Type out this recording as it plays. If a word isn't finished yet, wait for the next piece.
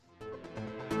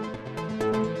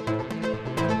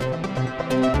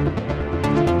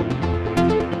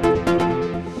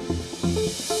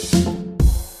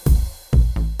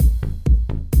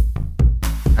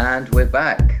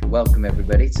back. Welcome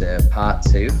everybody to part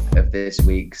 2 of this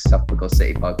week's Topical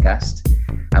City podcast.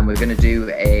 And we're going to do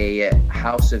a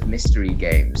House of Mystery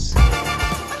games.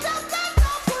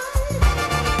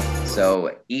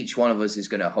 So each one of us is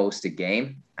going to host a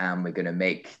game and we're going to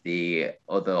make the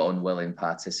other unwilling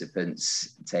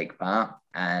participants take part.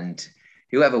 And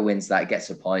whoever wins that gets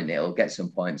a point. It'll get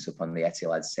some points up on the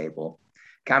Etilad's table.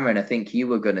 Cameron, I think you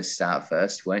were going to start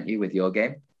first, weren't you, with your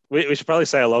game? We should probably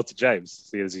say hello to James,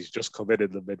 seeing as he's just come in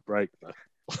the mid-break.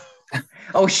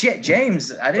 Oh, shit,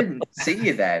 James. I didn't see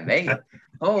you there, mate.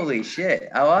 Holy shit.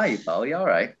 How are you, pal? You all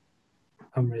right?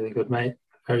 I'm really good, mate.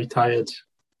 Very tired.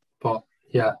 But,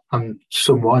 yeah, I'm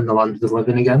somewhat in the land of the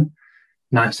living again.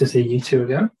 Nice to see you two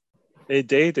again.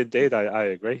 Indeed. I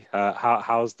agree.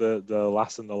 How's the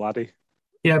lass and the laddie?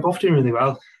 Yeah, both doing really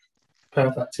well.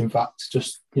 Perfect, in fact.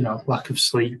 Just, lack of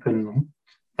sleep and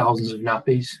thousands of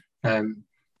nappies.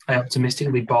 I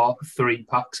optimistically bought 3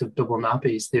 packs of double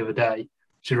nappies the other day,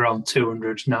 which are around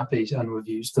 200 nappies, and we've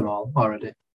used them all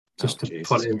already, just to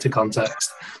put it into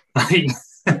context.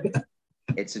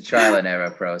 It's a trial and error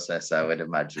process, I would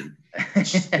imagine.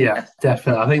 Yeah,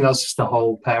 definitely. I think that's just the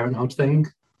whole parenthood thing.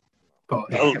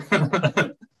 But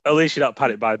at least you're not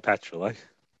panicked buying petrol, eh?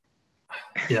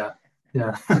 Yeah,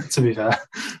 to be fair.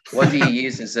 What do you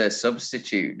use as a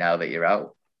substitute now that you're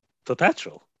out? For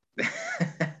petrol?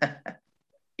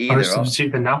 Or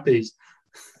substitute for nappies.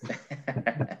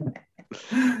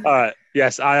 All right.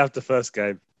 Yes, I have the first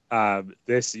game.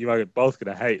 You are both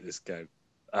going to hate this game,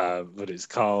 but it's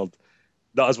called,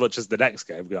 not as much as the next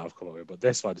game I've come up with, but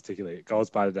this one particularly, it goes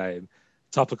by the name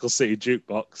Topical City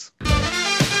Jukebox.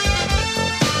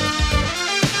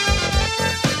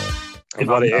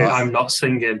 I'm not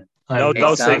singing. No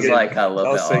sounds like I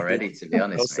love it already, to be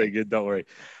honest. No singing, don't worry.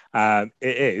 It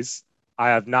is, I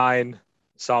have 9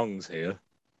 songs here,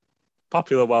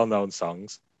 popular, well-known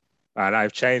songs, and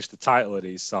I've changed the title of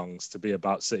these songs to be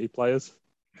about City players.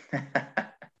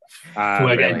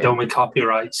 We're getting done with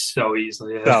copyrights so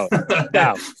easily. Yeah. So,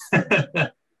 now,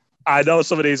 I know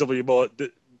some of these will be more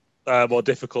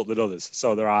difficult than others,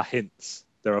 so there are hints.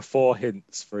 There are 4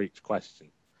 hints for each question.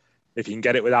 If you can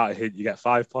get it without a hint, you get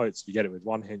 5 points. If you get it with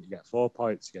 1 hint, you get 4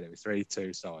 points. You get it with 3,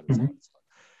 2, so on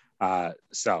and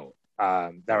so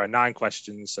on. There are 9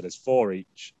 questions, so there's 4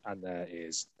 each, and there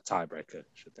is a tiebreaker,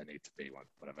 should there need to be one,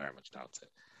 but I very much doubt it.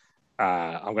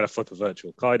 I'm going to flip a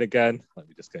virtual coin again. Let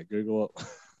me just get Google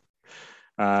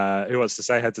up. Who wants to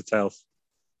say heads or tails?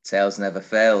 Tails never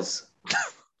fails.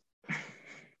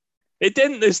 It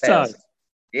didn't this time.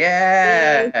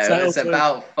 Yeah, it's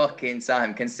about fucking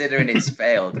time, considering it's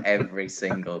failed every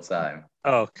single time.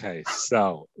 Okay,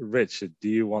 so, Richard, do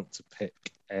you want to pick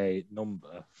a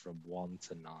number from 1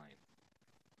 to 9?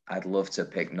 I'd love to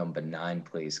pick number 9,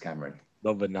 please, Cameron.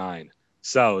 Number 9.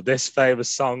 So this famous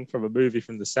song from a movie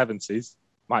from the 70s,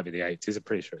 might be the 80s, I'm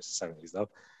pretty sure it's the 70s though.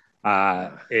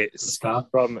 It's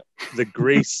from the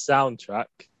Grease soundtrack.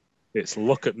 It's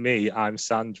Look at Me, I'm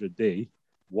Sandra Dee.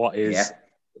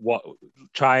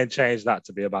 Try and change that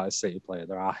to be about a City player.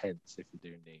 There are hints if you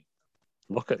do need.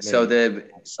 Look at Me,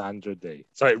 Sandra Dee.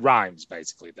 So it rhymes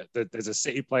basically. There's a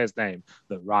City player's name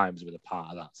that rhymes with a part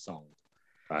of that song.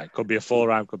 Right, could be a full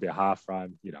rhyme, could be a half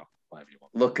rhyme, whatever you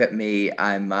want. Look at me,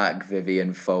 I'm Mark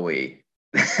Vivian Foey.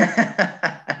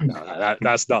 No,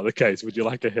 that's not the case. Would you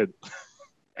like a hint?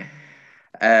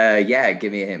 Yeah,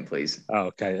 give me a hint, please.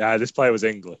 Okay, this player was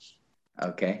English.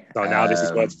 Okay. So now this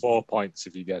is worth 4 points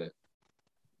if you get it.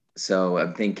 So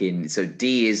I'm thinking, so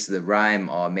D is the rhyme,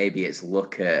 or maybe it's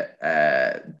look at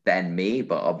then me,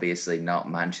 but obviously not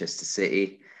Manchester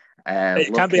City.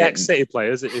 It can be ex-City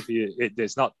players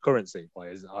it's not current City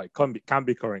players. It can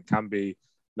be current, can be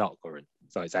not current.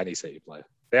 So it's any City player.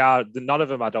 None of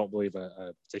them, I don't believe,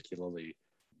 are particularly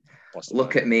possible.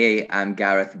 Look at me, I'm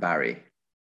Gareth Barry.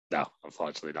 No,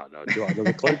 unfortunately not. No. Do you want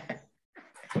another clue?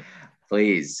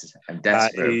 Please, I'm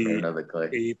desperate for another clue.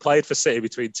 He played for City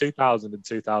between 2000 and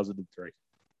 2003.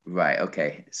 Right,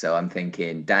 okay. So I'm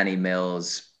thinking Danny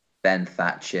Mills, Ben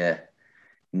Thatcher.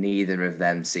 Neither of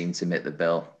them seem to meet the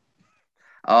bill.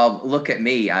 Oh, look at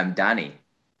me, I'm Danny.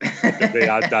 Look at me,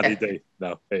 I'm Danny D.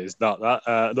 No, it is not that.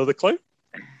 Another clue?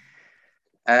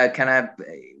 Can I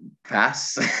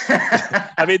pass?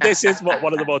 I mean, this is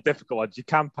one of the more difficult ones. You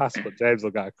can pass, but James will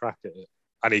get a crack at it.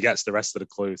 And he gets the rest of the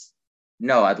clues.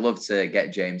 No, I'd love to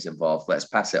get James involved. Let's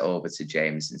pass it over to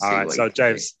James and see. All right, so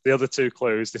James, the other 2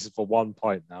 clues, this is for 1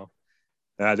 point now.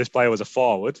 This player was a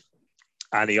forward,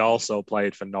 and he also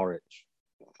played for Norwich.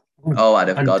 Oh, I'd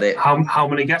have got it. How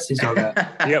many guesses are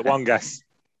there? You get 1 guess.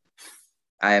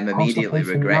 I am immediately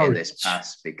regretting this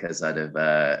pass because I'd have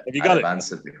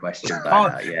answered the question by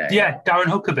now. Yeah, Darren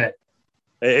Huckabee.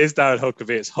 It is Darren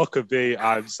Huckabee. It's Huckabee.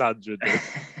 I'm Sandra.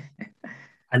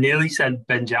 I nearly said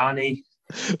Benjani.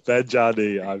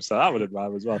 Benjani. I'm Sandra. That would have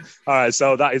rhymed as well. All right,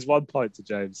 so that is 1 point to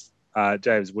James.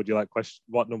 James, would you like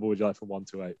what number would you like from 1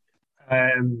 to 8?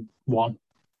 1.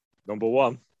 Number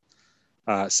 1.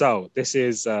 So this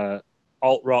is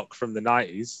alt rock from the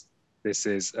 90s. This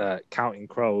is Counting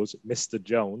Crows. Mr.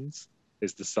 Jones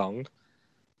is the song.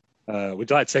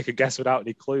 Would you like to take a guess without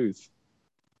any clues?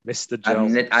 Mr.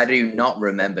 Jones. I do not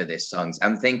remember this song.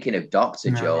 I'm thinking of Dr.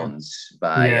 Jones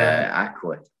by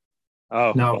Aqua.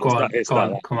 Oh, no, well, go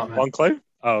on. Come on, man. 1 clue?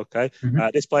 Oh, okay. Mm-hmm.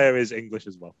 This player is English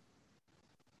as well.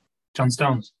 John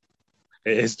Stones.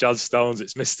 It is John Stones.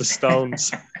 It's Mr.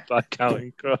 Stones by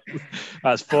Counting Crows.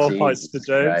 That's 4 points to James.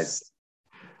 Christ.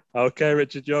 Okay,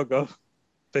 Richard, your go.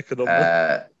 Pick a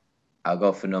number. I'll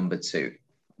go for number 2.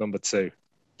 Number 2.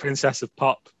 Princess of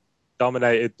Pop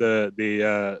dominated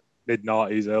the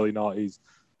mid-noughties, early noughties.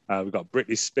 We've got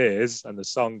Britney Spears, and the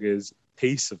song is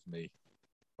Piece of Me.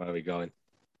 Where are we going?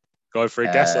 Going for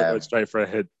a guess or going straight for a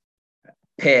hit?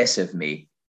 Piece of Me.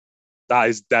 That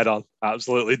is dead on.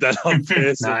 Absolutely dead on.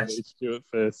 Piece Nice. of Me, Stuart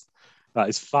Pearce. That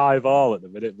is 5-5 at the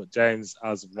minute, but James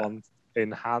has 1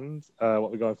 in hand. What are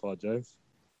we going for, James?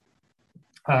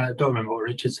 I don't remember what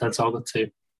Richard said, so I'll go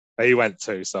 2. He went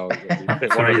 2, so I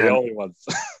think one of the only ones.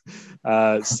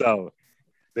 So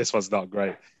this one's not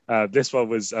great. This one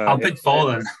was. I'll pick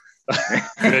 4 then.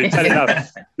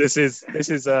 This is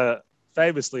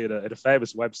famously in a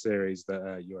famous web series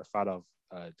that you're a fan of,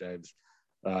 James.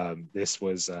 This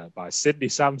was by Sidney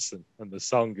Sampson, and the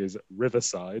song is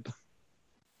Riverside.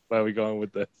 Where are we going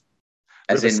with this?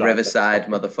 As in Riverside,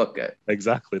 motherfucker.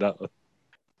 Exactly that one.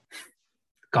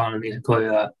 Can't need to clue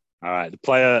that. All right, the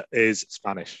player is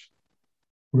Spanish.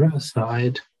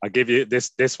 Riverside. I give you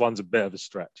this. This one's a bit of a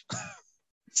stretch.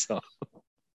 So,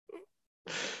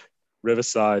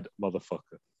 Riverside,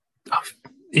 motherfucker.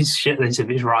 It's shit. This if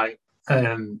it's right.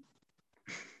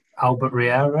 Albert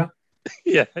Riera.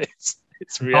 Yeah, it's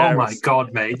Riera. Oh my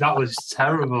god, mate, that was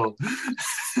terrible.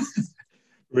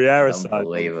 Riera side.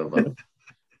 Unbelievable.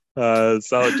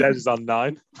 So James is on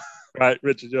 9. Right,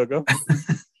 Richard, you'll go.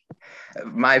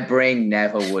 My brain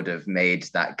never would have made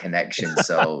that connection.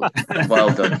 So well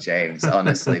done, James.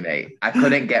 Honestly, mate. I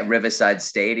couldn't get Riverside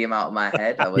Stadium out of my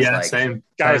head. I was like, same.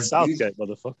 Gareth Southgate,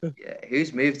 motherfucker. Yeah,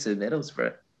 who's moved to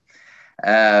Middlesbrough?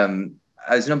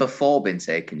 Has number 4 been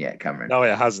taken yet, Cameron? No,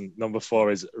 it hasn't. Number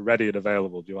 4 is ready and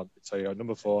available. Do you want to tell you?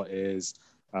 Number 4 is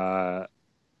a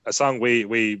song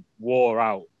we wore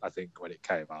out, I think, when it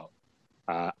came out.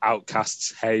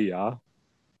 Outcast's Hey Ya.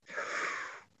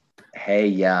 Hey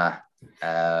Ya.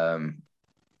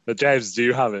 But James, do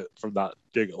you have it from that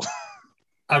jiggle?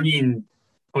 I mean,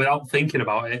 without thinking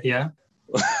about it, yeah.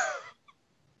 What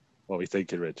are we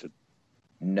thinking, Richard?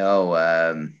 No,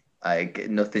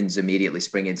 nothing's immediately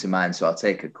springing to mind, so I'll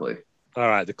take a clue. All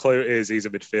right, the clue is he's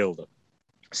a midfielder.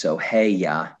 So Hey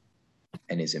Ya,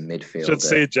 and he's a midfielder. Should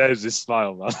see James's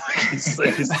smile, man. he's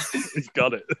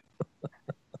got it.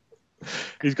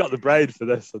 He's got the brain for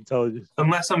this, I'm telling you.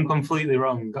 Unless I'm completely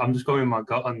wrong, I'm just going with my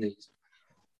gut on these.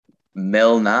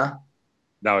 Milner.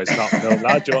 No, it's not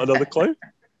Milner. Do you want another clue?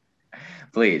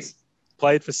 Please.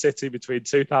 Played for City between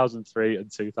 2003 and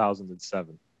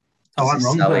 2007. Oh, I'm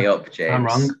wrong. Sally up, James. I'm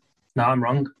wrong. No, I'm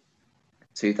wrong.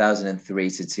 2003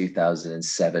 to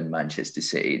 2007 Manchester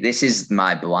City. This is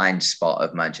my blind spot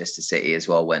of Manchester City as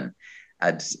well, when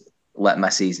I'd let my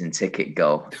season ticket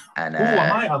go. And I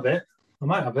might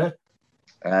have it.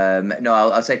 No,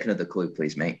 I'll take another clue,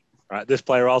 please, mate. All right, this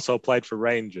player also played for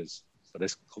Rangers. So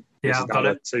this I've got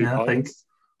it. 2 points. I think.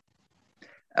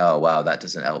 Oh, wow, that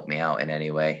doesn't help me out in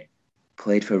any way.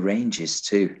 Played for Rangers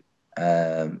too.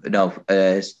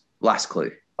 Last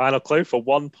clue. Final clue for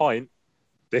 1 point.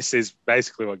 This is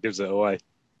basically what gives it away.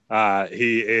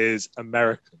 He is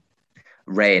American.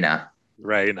 Reyna.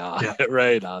 Yeah.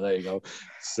 Reyna, there you go.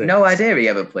 6. No idea he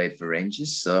ever played for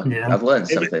Rangers, so I've learned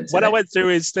something today. When I went through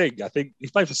his thing, I think he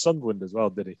played for Sunderland as well,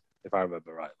 did he? If I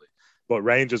remember rightly. But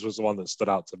Rangers was the one that stood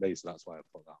out to me, so that's why I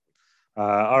put that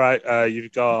one. All right,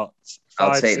 you've got 5,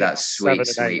 I'll take 6, that 7,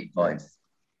 sweet point.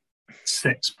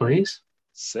 6, please.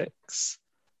 6.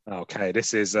 Okay,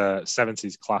 this is a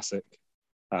 70s classic.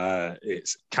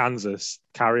 It's Kansas,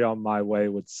 Carry On My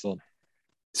Wayward Son.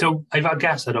 So if I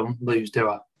guess, I don't lose, do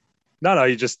I? No,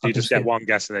 you just get one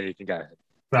guess and then you can get it.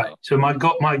 Right. So my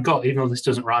gut, even though this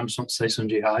doesn't rhyme, just want to say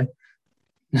Sunji High.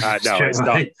 No, it's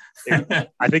not.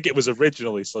 I think it was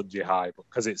originally Sunji High, but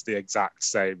because it's the exact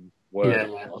same word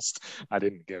almost, I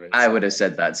didn't give it. I would have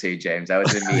said that too, James. I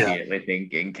was immediately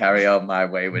thinking, Carry On My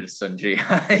Way with Sunji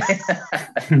High.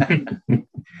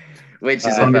 which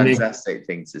is a fantastic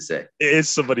thing to say. It is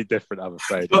somebody different, I'm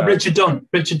afraid. But Richard Dunn.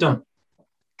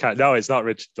 No, it's not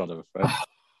Richard Dunn, I'm afraid.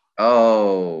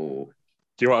 Oh.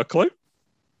 Do you want a clue?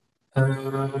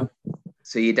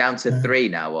 So you're down to 3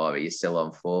 now, or are you still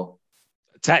on 4?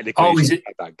 Technically, you should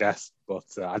have that guess, but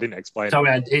I didn't explain. Sorry,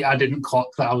 I didn't clock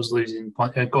that I was losing.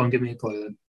 Go on, give me a clue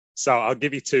then. So I'll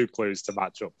give you 2 clues to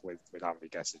match up with how many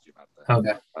guesses you've had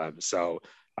there.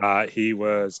 Okay. He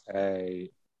was a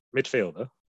midfielder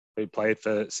who played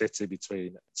for City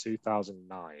between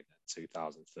 2009 and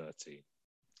 2013.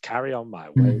 Carry on my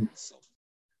way.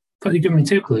 Thought you gave me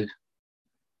 2 clues.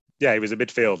 Yeah, he was a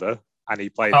midfielder and he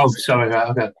played. Oh, sorry, right,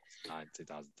 okay.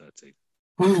 2013.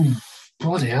 Ooh,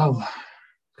 bloody hell.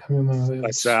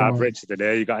 Let's have Richard in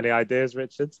here. You got any ideas,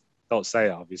 Richard? Don't say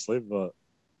it, obviously, but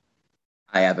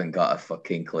I haven't got a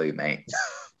fucking clue, mate.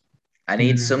 I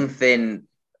need something.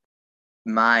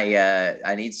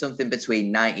 I need something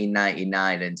between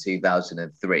 1999 and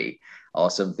 2003, or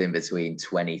something between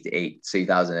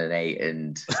 2008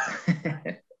 and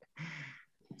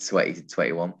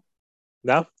 2021.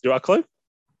 No, do you want a clue?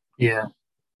 Yeah.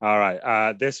 All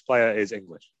right. This player is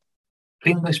English.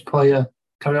 English player.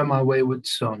 Carry on my wayward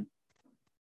son.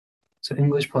 So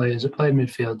English players that played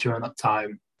midfield during that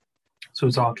time. So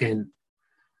we're talking.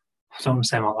 I don't want to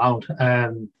say them out loud.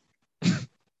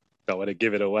 Don't want to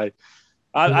give it away.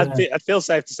 I'd feel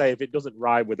safe to say if it doesn't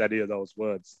rhyme with any of those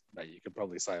words, that you can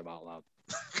probably say them out loud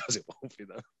because it won't be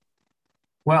there.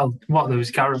 Well, there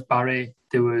was Gareth Barry.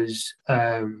 There was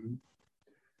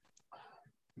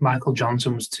Michael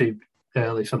Johnson was too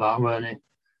early for that, weren't he?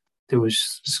 There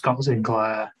was Scott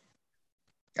Sinclair.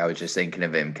 I was just thinking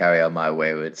of him. Carry on my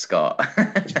wayward Scott.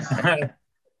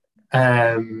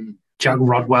 Jack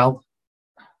Rodwell.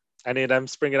 Any of them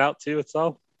springing out to you at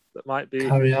all? That might be.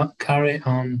 Carry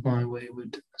on my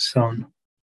wayward son.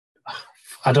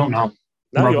 I don't know.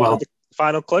 No, you want the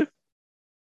final clue?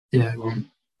 Yeah, go on.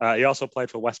 He also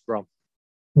played for West Brom.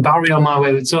 Barry on my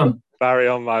wayward son. Barry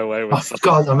on my wayward son.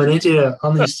 God, I'm an idiot.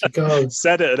 Honest to God.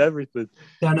 Said it and everything.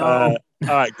 Yeah, no. All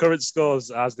right, current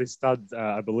scores as they stand,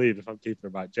 I believe, if I'm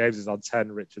keeping it right. James is on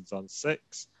 10, Richard's on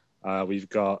 6. We've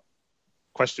got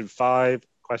question 5,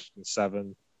 question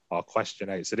 7, or question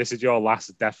 8. So this is your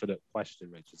last definite question,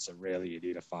 Richard. So really, you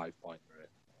need a 5-pointer.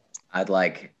 I'd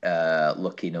like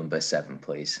lucky number 7,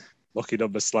 please. Lucky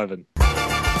number 7.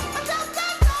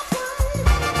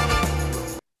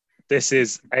 This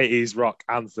is 80s rock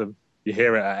anthem. You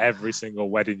hear it at every single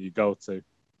wedding you go to.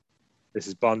 This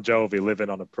is Bon Jovi,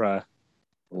 Living on a Prayer.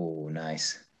 Oh,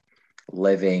 nice.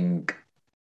 Living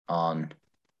on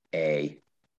a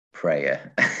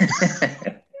prayer.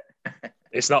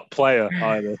 It's not player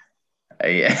either.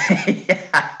 Yeah.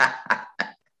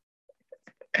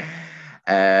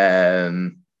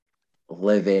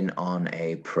 Living on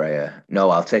a prayer. No,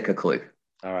 I'll take a clue.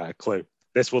 All right, a clue.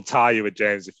 This will tie you with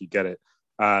James if you get it.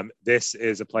 This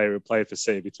is a player who played for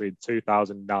City between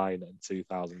 2009 and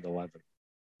 2011.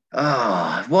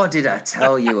 Oh, what did I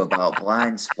tell you about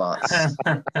blind spots?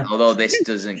 Although this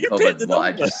doesn't cover what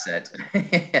I just said.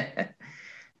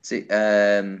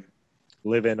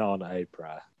 Living on a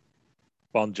Prayer.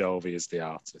 Bon Jovi is the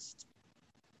artist.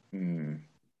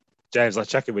 James, let's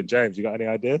check in with James. You got any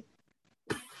idea?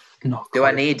 No. Do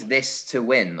I need this to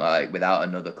win, like without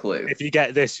another clue? If you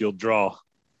get this, you'll draw.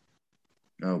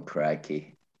 Oh,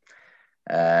 crikey.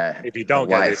 If you don't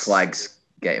get white this, flags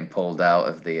getting pulled out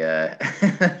of the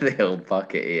the old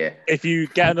pocket here. If you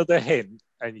get another hint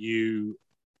and you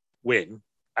win,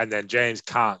 and then James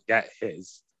can't get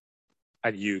his,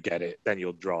 and you get it, then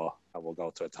you'll draw, and we'll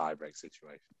go to a tie-break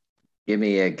situation. Give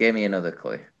me another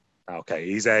clue. Okay,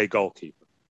 he's a goalkeeper.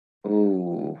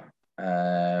 Ooh.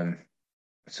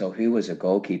 So who was a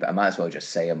goalkeeper? I might as well just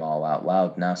say them all out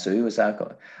loud now. So who was that?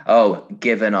 Oh,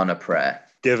 Given on a Prayer.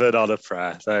 Given on a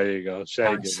Prayer. There you go.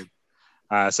 Shay Given.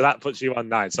 So that puts you on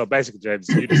 9. So basically, James,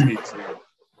 you just need to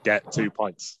get 2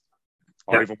 points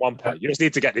or even 1 point. You just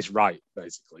need to get this right,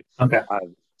 basically. Okay.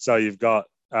 So you've got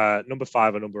number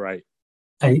 5 or number 8.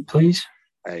 8, please.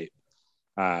 8.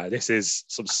 This is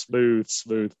some smooth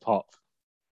pop.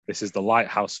 This is the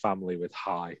Lighthouse Family with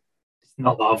High. It's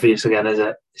not that obvious again, is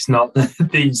it? It's not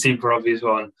the super obvious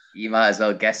one. You might as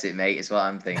well guess it, mate. Is what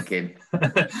I'm thinking.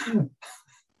 I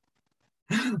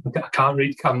can't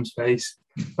read Cam's face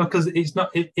because it's not.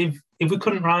 If we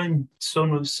couldn't rhyme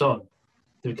sun with sun,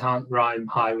 we can't rhyme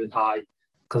high with high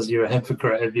because you're a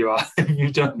hypocrite if you are. If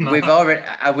you've done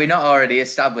that. Have we not already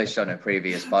established on a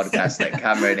previous podcast that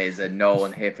Cameron is a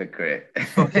known hypocrite?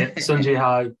 Okay, Sunji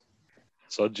High.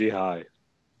 Sunji High.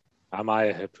 Am I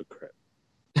a hypocrite?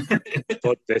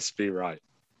 Would this be right?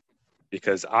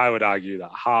 because I would argue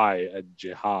that high and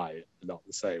jihai are not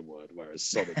the same word, whereas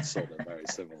sun and sun are very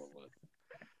similar words.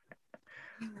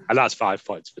 And that's 5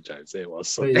 points for James. It was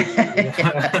sun.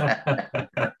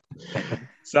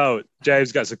 So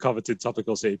James gets a coveted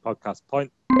Topical City podcast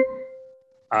point.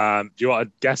 Do you want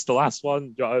to guess the last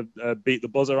one? Do you want to beat the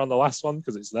buzzer on the last one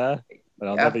because it's there?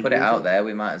 Yeah, put it out there.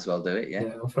 We might as well do it.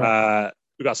 Yeah.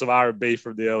 We've got some R&B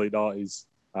from the early 90s.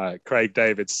 Craig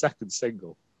David's second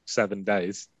single, 7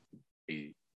 Days.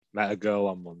 He met a girl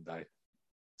on Monday,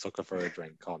 took her for a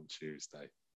drink on Tuesday.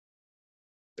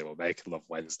 They were making love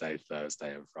Wednesday,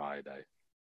 Thursday, and Friday,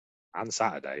 and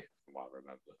Saturday, from what I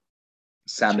remember.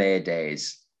 Samir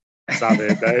Days.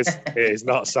 Samir Days. It is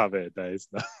not Samir Days.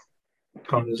 No.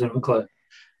 There's a clue.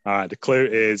 All right. The clue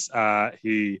is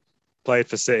he played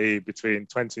for City between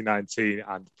 2019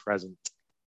 and present.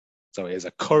 So it is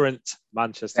a current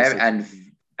Manchester City.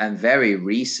 And very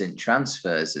recent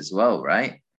transfers as well,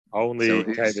 right? Only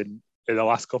came in the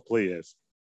last couple of years.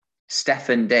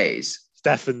 Stefan Days.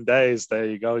 Stefan Days, there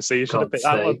you go. So you should have picked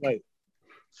that one, mate.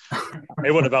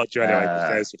 It wouldn't have helped you anyway, because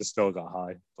James would have still got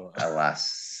high. But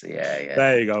alas, yeah.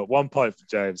 There you go. 1 point for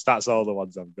James. That's all the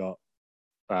ones I've got.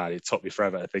 It took me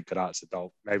forever to think of that, so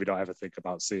don't ever think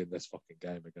about seeing this fucking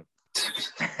game again.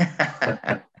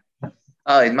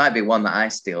 Oh, it might be one that I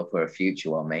steal for a future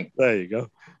one, mate. There you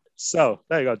go. So,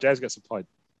 there you go. James gets a point.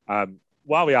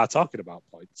 While we are talking about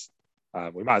points,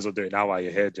 we might as well do it now while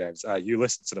you're here, James. You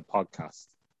listened to the podcast,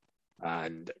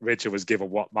 and Richard was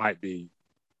given what might be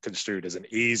construed as an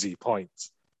easy point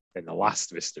in the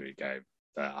last mystery game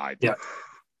that I did.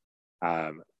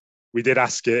 Yeah. We did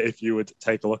ask you if you would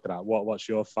take a look at that. What's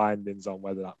your findings on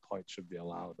whether that point should be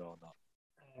allowed or not?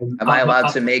 Am I allowed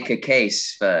to make a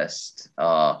case first?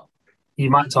 Or... You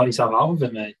might talk yourself out of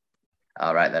it, mate.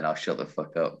 All right, then I'll shut the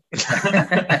fuck up.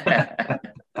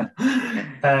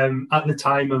 At the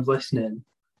time of listening,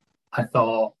 I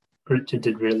thought Richard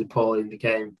did really poorly in the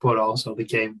game, but also the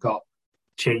game got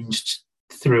changed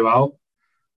throughout.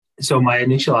 So my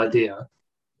initial idea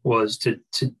was to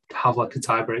have like a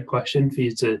tie-break question for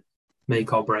you to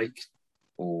make or break,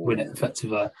 win it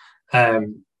effectively.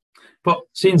 But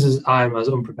since as I'm as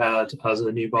unprepared as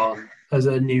a new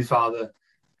father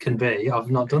can be,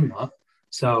 I've not done that.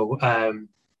 So, I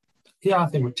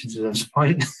think Richard deserves a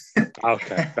point.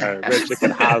 Okay, Richard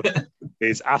can have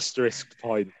his asterisk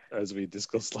point, as we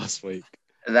discussed last week.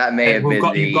 That may have been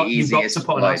the easiest You've got to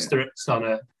put an asterisk on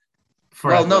it.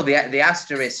 Forever. Well, no, the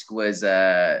asterisk was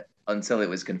until it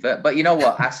was confirmed. But you know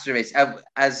what? Asterisk,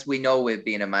 as we know with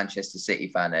being a Manchester City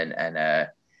fan and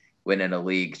winning a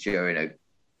league during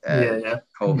a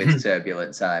COVID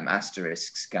turbulent time,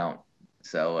 asterisks count.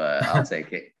 So I'll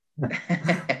take it.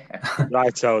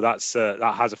 Right, so that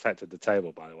has affected the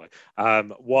table, by the way.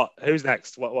 Who's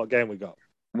next? What game we got?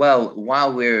 Well,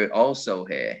 while we're also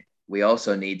here, we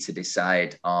also need to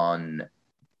decide on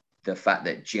the fact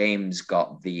that James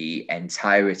got the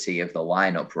entirety of the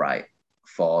lineup right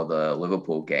for the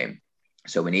Liverpool game.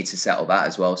 So we need to settle that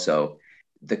as well. So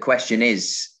the question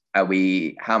is,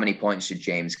 how many points should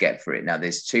James get for it? Now,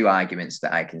 there's two arguments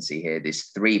that I can see here. There's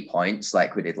 3 points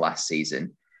like we did last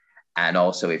season. And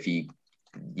also if you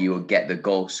will get the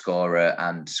goal scorer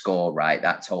and score right,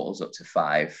 that totals up to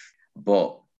 5.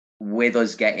 But with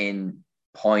us getting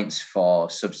points for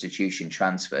substitution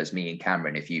transfers, me and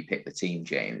Cameron, if you pick the team,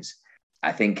 James,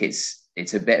 I think it's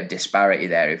a bit of disparity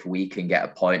there. If we can get a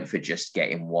point for just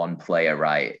getting one player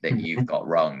right that you've got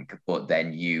wrong, but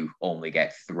then you only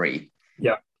get 3,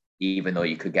 even though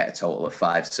you could get a total of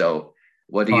 5. So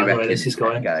what do you reckon, this is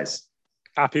going, guys?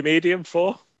 Happy medium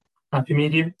 4. Happy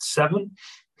medium 7.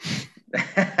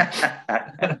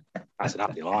 That's an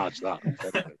happy large, that.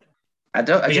 I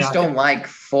just don't like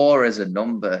 4 as a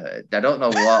number. I don't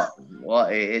know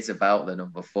what it is about the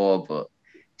number 4, but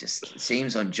just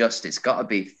seems unjust. It's got to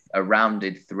be a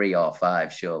rounded 3 or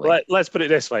 5, surely. Let's put it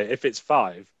this way: if it's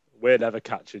 5, we're never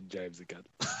catching James again.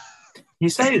 You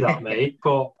say that, mate,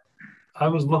 but I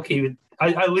was lucky.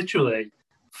 I literally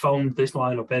phoned this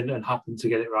lineup in and happened to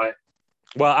get it right.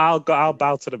 Well, I'll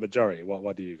bow to the majority.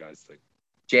 What do you guys think,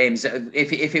 James?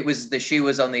 If it was the shoe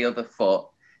was on the other foot,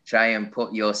 try and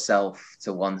put yourself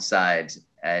to one side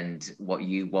and what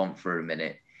you want for a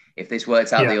minute. If this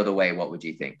works out the other way, what would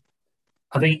you think?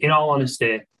 I think, in all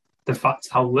honesty, the fact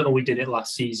how little we did it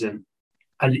last season,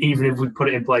 and even if we put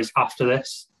it in place after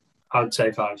this, I would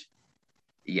say 5.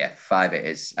 Yeah, 5 it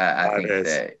is. I think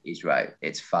that he's right.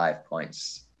 It's 5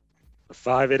 points.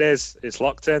 5 it is. It's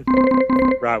locked in.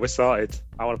 Right, we're sorted.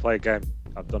 I want to play a game.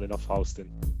 I've done enough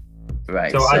hosting.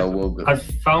 Right, I've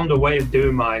found a way of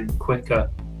doing mine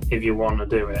quicker if you want to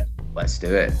do it. Let's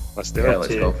do it. Let's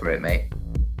go for it, mate.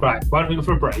 Right, why don't we go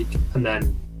for a break and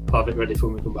then I'll have it ready for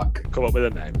when we come back. Come up with a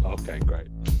name. Okay, great.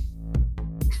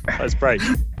 Let's break.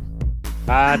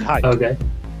 And hi. Okay.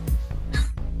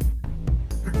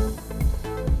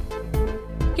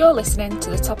 You're listening to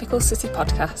the Topical City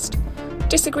podcast.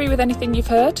 Disagree with anything you've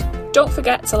heard? Don't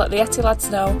forget to let the Etty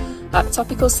lads know at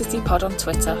Topical City Pod on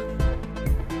Twitter.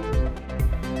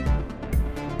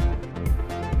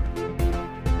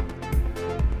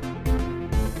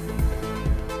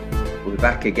 We're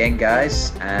back again,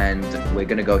 guys, and we're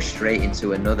going to go straight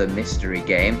into another mystery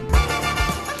game.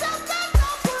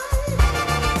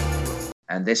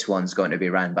 And this one's going to be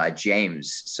ran by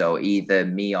James. So either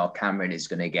me or Cameron is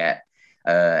going to get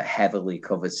a heavily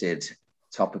coveted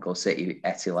Topical City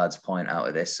Etty lads point out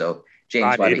of this. So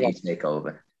James, why don't you take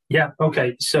over? Yeah,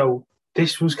 okay. So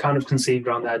this was kind of conceived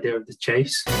around the idea of the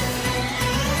chase.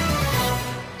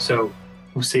 So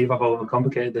we'll see if I've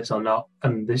overcomplicated this or not.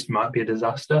 And this might be a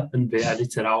disaster and be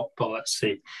edited out, but let's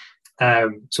see.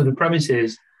 So the premise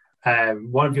is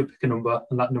one of you pick a number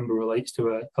and that number relates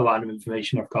to a line of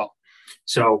information I've got.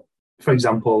 So, for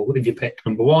example, if you pick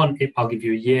number 1, I'll give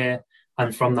you a year.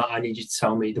 And from that, I need you to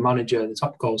tell me the manager, the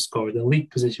top goal scorer, the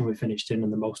league position we finished in,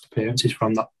 and the most appearances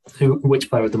from that, which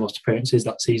player had the most appearances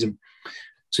that season.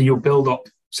 So you'll build up,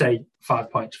 say, 5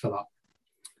 points for that,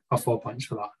 or 4 points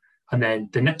for that. And then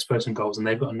the next person goes and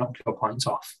they've got to knock your points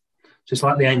off. So it's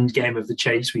like the end game of the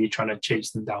chase where you're trying to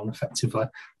chase them down effectively.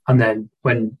 And then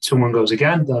when someone goes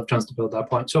again, they'll have a chance to build their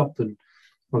points up and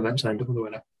we'll eventually end up with a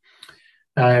winner.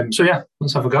 So yeah,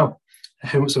 let's have a go.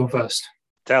 Who wants to go first?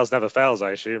 Tails never fails,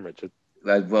 I assume, Richard.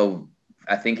 Well,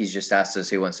 I think he's just asked us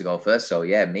who wants to go first. So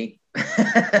yeah, me.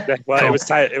 Yeah, well, cool.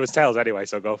 It was Tails anyway,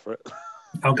 so go for it.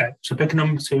 Okay, so pick a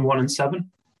number between 1 and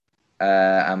 7.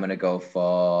 I'm going to go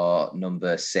for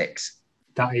number 6.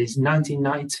 That is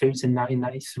 1992 to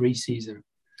 1993 season.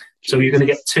 So you're going to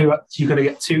get two. You're going to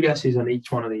get 2 guesses on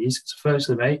each one of these. So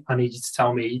firstly, mate, I need you to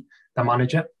tell me the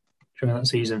manager during that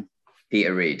season.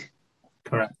 Peter Reid.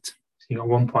 Correct. So you got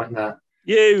 1 point there.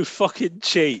 You fucking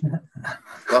cheat.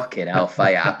 Fucking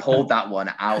hellfire. I pulled that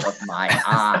one out of my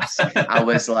ass. I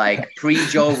was like,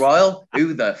 pre-Joe Royal?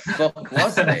 Who the fuck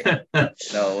was it?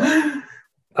 So,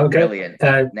 okay. Brilliant.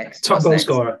 Next, top goal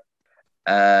scorer.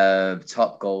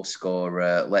 Top goal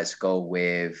scorer. Let's go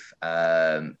with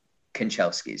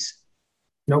Kanchelskis.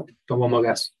 Nope. Got one more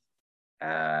guess.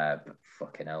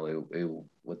 Fucking hell. Who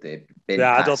would they be?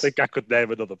 Yeah, I don't think I could name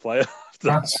another player.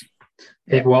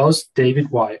 It was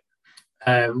David White.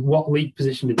 What league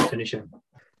position did he finish in?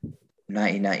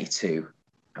 1992.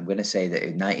 I'm going to say that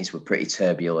the 90s were pretty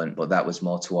turbulent, but that was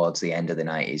more towards the end of the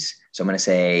 90s. So I'm going to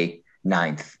say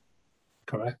 9th.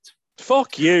 Correct.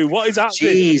 Fuck you. What is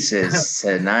happening? Jesus,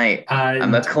 tonight.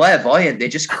 I'm a clairvoyant. They're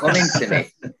just coming to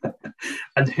me.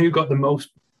 And who got the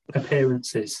most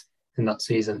appearances in that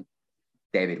season?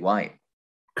 David White.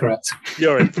 Correct.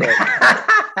 You're in prick.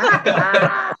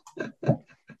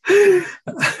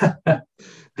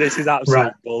 This is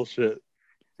absolute bullshit.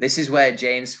 This is where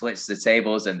James splits the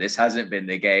tables, and this hasn't been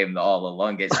the game all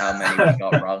along. It's how many we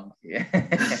got wrong.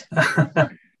 Yeah.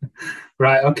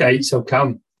 Right, okay. So,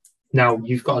 Cam, now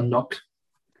you've got to knock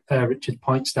Richard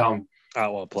points down. I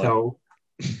want to play. So,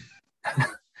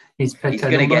 he's going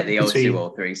to get the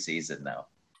 0203 season now.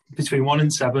 Between 1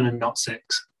 and 7 and not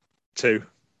 6. 2.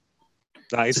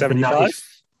 1975?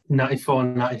 94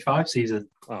 and 95 season.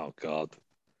 Oh, God.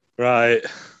 Right.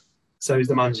 So he's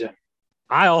the manager.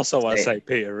 I also want to say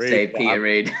Peter Reid. Say Peter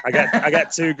Reid. I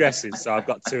get 2 guesses, so I've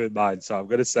got 2 in mind. So I'm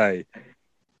going to say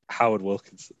Howard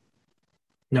Wilkinson.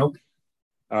 Nope.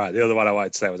 All right, the other one I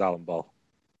wanted to say was Alan Ball.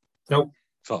 Nope.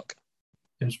 Fuck.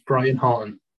 It was Brian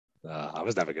Horton. I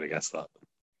was never going to guess that.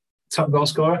 Top goal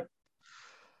scorer?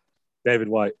 David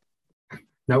White.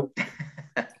 Nope.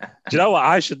 Do you know what?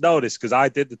 I should know this because I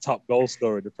did the top goal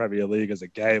scorer in the Premier League as a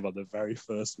game on the very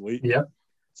first week. Yeah.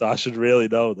 So I should really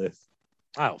know this.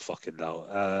 I don't fucking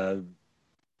know.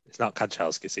 It's not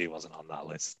Kanchelskis. He wasn't on that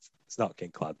list. It's not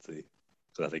King Clancy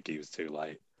because I think he was too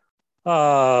late.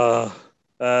 The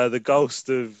ghost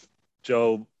of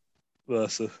Joe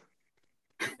Mercer.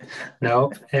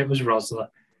 No, it was Rosler.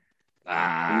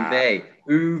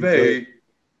 Uwe.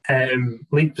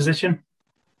 League position?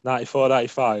 94,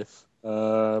 95.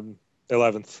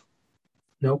 11th.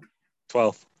 Nope.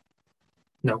 12th.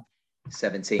 No.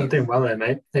 17th. I'm doing well there,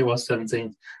 mate. It was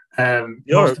 17th. What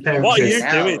are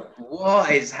you doing? What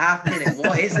is happening?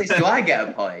 What is this? Do I get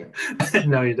a point?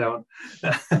 No, you don't.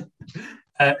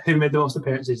 Who made the most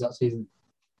appearances that season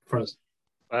for us?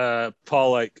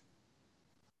 Paul Lake.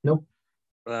 Nope.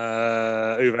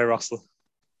 Uwe Rosler.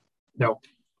 No.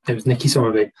 It was Nicky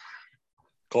Summerby.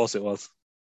 Of course it was.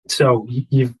 So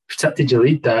you've protected your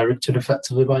lead there, Richard,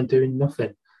 effectively by doing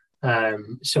nothing.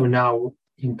 So now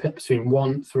you can pick between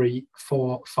 1, 3,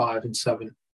 4, 5, and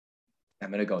 7. I'm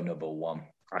going to go number 1.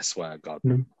 I swear to God.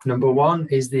 Number 1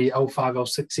 is the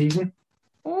 05-06 season.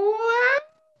 What?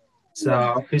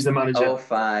 So who's the manager?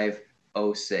 05-06.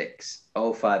 05-06.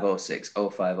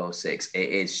 05-06. It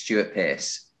is Stuart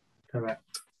Pearce. Correct.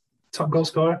 Top goal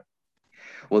scorer?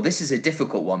 Well, this is a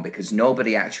difficult one because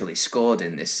nobody actually scored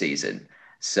in this season.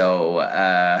 So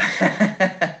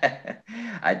I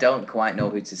don't quite know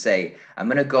who to say. I'm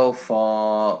going to go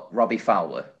for Robbie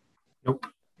Fowler. Nope.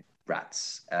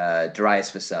 Rats.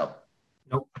 Darius Vassell.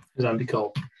 Nope. It's Andy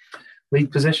Cole.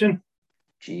 League position?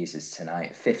 Jesus,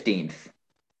 tonight. 15th.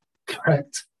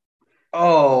 Correct.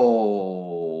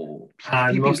 Oh.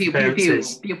 And most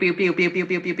appearances? Pew, pew, pew, pew, pew,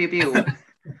 pew, pew, pew, pew.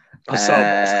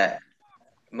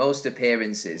 Most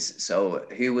appearances. So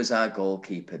who was our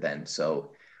goalkeeper then?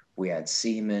 So we had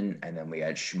Seaman, and then we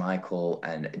had Schmeichel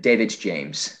and David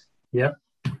James. Yep.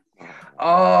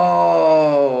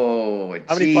 Oh,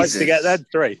 how many points to get then?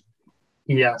 3.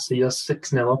 Yeah, so you're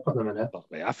 6-0 up at the minute.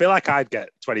 I feel like I'd get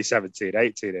 2017,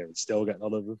 18 here and still get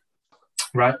none of them.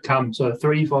 Right, Cam. So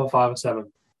 3, 4, 5, or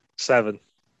 7? 7.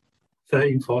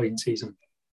 13-14 season.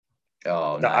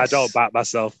 Oh, nice. I don't back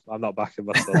myself. I'm not backing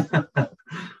myself.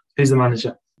 Who's the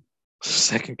manager?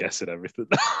 Second guessing everything.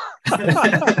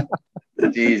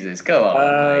 Jesus, come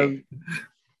on.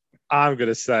 I'm going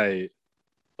to say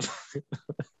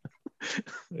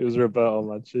it was Roberto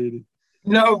Mancini.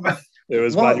 No. It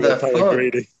was Manuel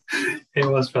Pellegrini. It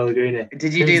was Pellegrini.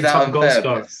 Did you do that on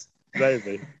purpose?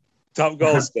 Maybe. Top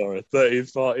goal scorer,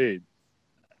 13-14.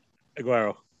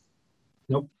 Aguero.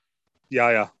 Nope.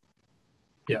 Yeah.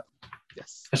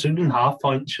 Yes. I should have done half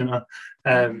points, shouldn't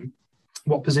I?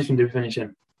 What position did we finish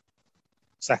in?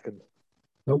 Second.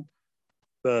 Nope.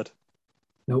 Third.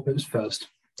 Nope, it was first.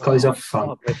 Close off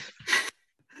fun.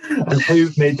 And who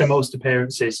made the most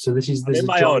appearances? So this is in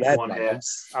my own head, one here.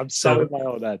 I'm so in my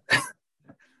own head.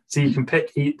 So you can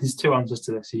pick. There's 2 answers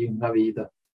to this. So you can have either.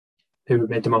 Who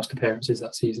made the most appearances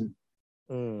that season?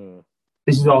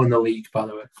 This is all in the league, by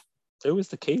the way. Who was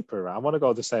the keeper? I want to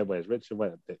go the same way as Richard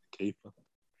went and pick the keeper.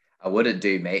 I wouldn't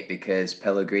do, mate, because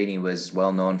Pellegrini was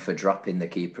well known for dropping the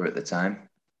keeper at the time.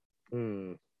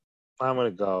 I'm going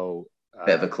to go...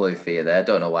 Bit of a clue for you there.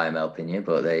 Don't know why I'm helping you,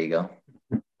 but there you go.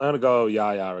 I'm going to go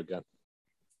Yaya again.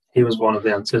 He was one of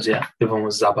the answers, yeah. The other one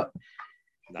was Zaba.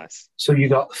 Nice. So you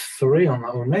got 3 on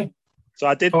that one, mate. So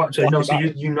I did... Oh, actually, no, so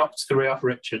you knocked 3 off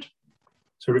Richard.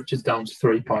 So Richard's down to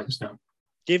 3 points now.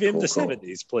 Give him the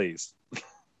 70s, please.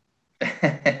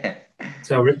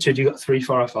 So, Richard, you got 3,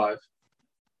 4, or 5?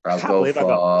 I'll go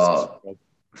for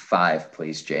 5,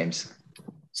 please, James.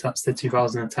 So that's the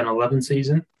 2010-11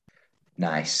 season.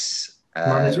 Nice.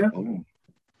 Manager?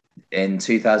 In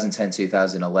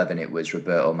 2010-2011, it was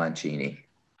Roberto Mancini.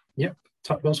 Yep.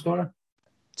 Top goal scorer?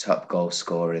 Top goal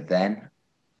scorer then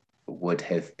would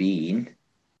have been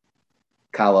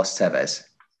Carlos Tevez.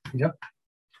 Yep.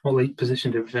 What league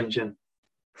position did we finish in?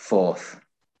 4th.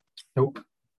 Nope.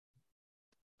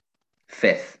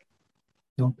 5th.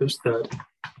 Nope, it was 3rd.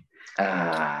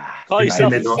 Call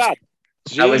yourself a fan.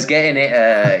 I was getting it,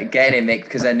 Mick,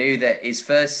 because I knew that his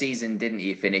first season, didn't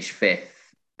he finish 5th?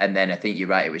 And then I think you're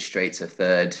right, it was straight to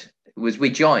 3rd. We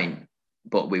joined,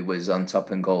 but we was on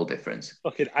top in goal difference.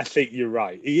 Fucking, I think you're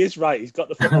right. He is right. He's got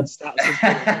the fucking stats.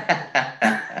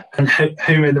 And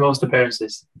who made the most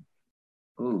appearances?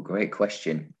 Ooh, great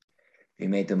question. Who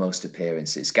made the most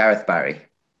appearances? Gareth Barry.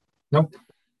 Nope.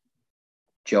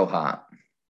 Joe Hart.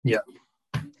 Yeah.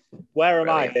 Where am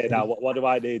I here now? What do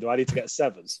I need? Do I need to get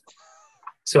 7s?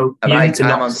 So I'm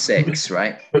on 6,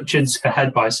 right? Richard's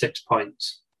ahead by 6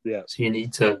 points. Yeah. So you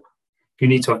need to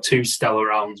have 2 stellar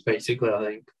rounds, basically, I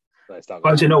think. No,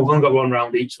 actually, no, we've only got 1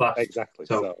 round each left. Exactly.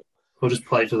 So we'll just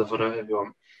play for the footer if you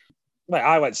want. Wait,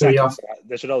 I went second. So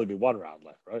there should only be 1 round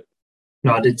left, right?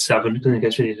 No, I did 7. I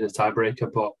guess we needed a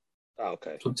tiebreaker, but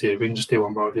okay. It's up to you. We can just do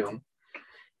 1 more if you want.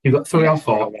 You've got 3 or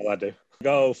 4. Well, I do.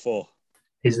 Go 4.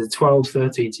 Is the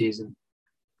 12-13 season.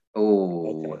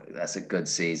 Oh, okay. That's a good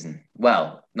season.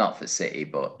 Well, not for City,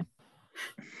 but...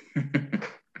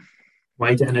 Why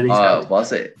are you getting these out?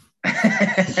 Was it?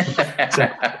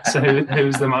 so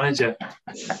who's the manager?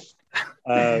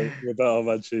 Roberto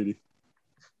Mancini.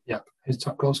 Yeah. Who's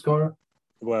top goal scorer?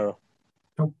 Aguero.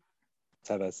 Nope.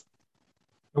 Tevez.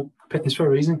 Nope. I picked this for a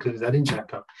reason because I didn't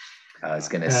check out. I was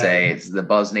going to say it's the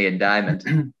Bosnian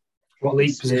Diamond. What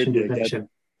league position did you finish in?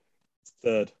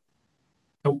 3rd.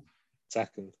 Nope.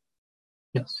 2nd.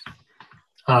 Yes.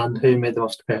 And who made the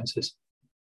most appearances?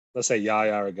 Let's say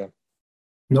Yaya again.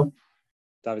 Nope.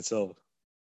 David Silva.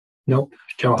 Nope.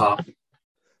 Joe Hart.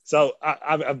 So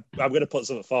I'm going to put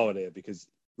something forward here because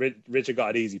Richard got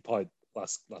an easy point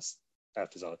last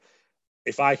episode.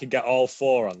 If I could get all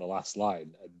 4 on the last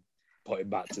line and put him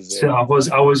back to 0.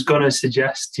 So I was going to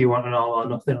suggest, do you want an all or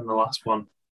nothing on the last one?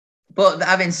 But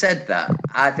having said that,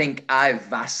 I think I've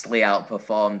vastly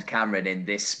outperformed Cameron in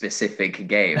this specific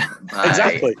game.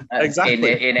 Exactly.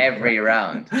 In every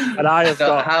round. And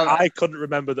I couldn't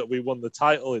remember that we won the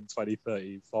title in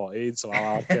 2013-14, so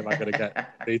how am I going to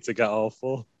need to get all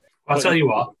 4? I'll tell you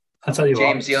what.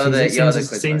 James, you're the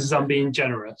since I'm being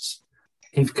generous,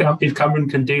 if Cameron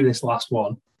can do this last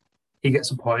one, he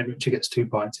gets a point, Richard gets 2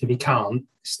 points. If he can't,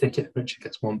 stick it, Richard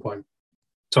gets 1 point.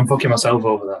 So I'm fucking myself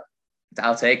over there.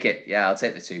 I'll take it. Yeah, I'll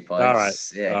take the 2 points. All right.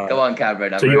 Yeah, all come right. on,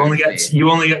 Cameron. So you only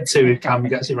get 2 if Cam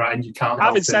gets it right, and you can't.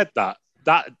 Having said that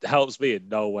helps me in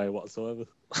no way whatsoever.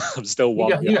 I'm still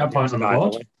 1. You got a point on the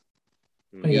board.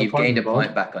 You've gained a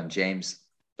point back on James.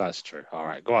 That's true. All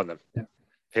right, go on then. Yeah.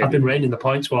 I've been raining the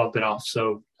points while I've been off,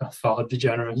 so I thought I'd be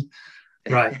generous.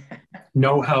 Right.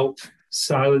 No help.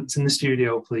 Silence in the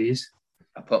studio, please.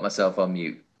 I put myself on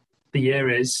mute. The year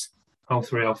is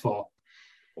 0304.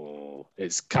 Oh,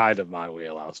 it's kind of my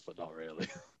wheelhouse, but not really.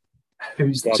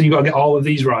 So you got to get all of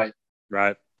these right.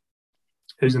 Right.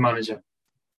 Who's the manager?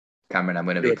 Cameron, I'm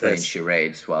going to be playing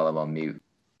charades while I'm on mute.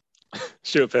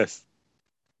 Stuart Pearce.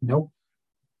 Nope.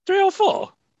 304.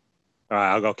 All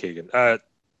right, I'll go Keegan.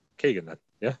 Keegan then.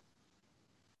 Yeah.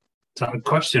 Is that a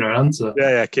question or an answer?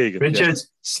 Yeah, Keegan. Richard,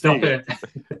 stop Keegan.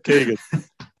 it. Keegan.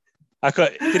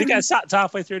 Did he get sacked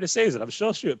halfway through the season? I'm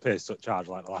sure Stuart Pearce took charge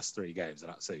like the last 3 games of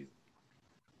that season.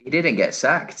 He didn't get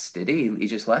sacked, did he? He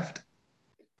just left.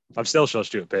 I'm still sure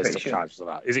Stuart Pearce took charge of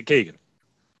that. Is it Keegan?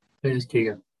 It is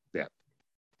Keegan. Yeah.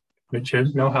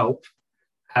 Richard, no help.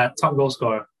 Top goal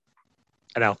scorer.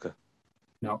 Anelka.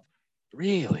 No.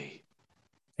 Really?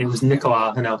 It was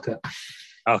Nicola Anelka.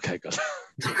 Okay, good.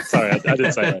 Sorry, I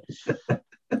didn't say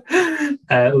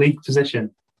that. League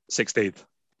position. 16th.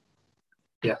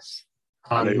 Yes.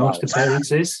 And most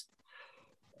appearances.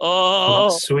 Oh,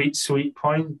 sweet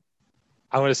point.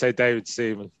 I'm going to say David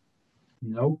Seaman.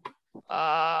 Nope.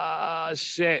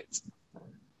 Shit.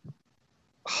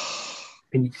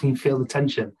 Can you feel the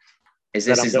tension? Is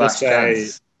this his last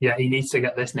chance? Yeah, he needs to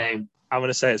get this name. I'm going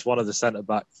to say it's one of the centre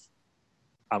backs.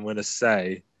 I'm going to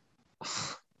say,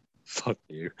 fuck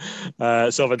you,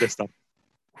 Sylvain Distin.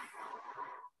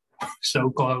 So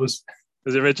close.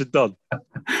 Is it Richard Dunn?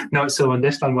 No, it's Sylvain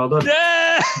Distin. Well done.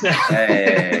 Yeah!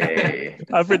 Hey.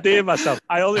 I've redeemed myself.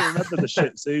 I only remember the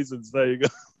shit seasons. There you go.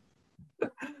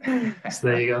 So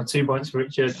there you go. 2 points for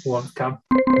Richard, 1 for Cam.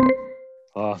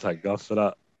 Oh, thank God for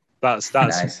that. That's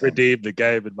Nice. redeemed the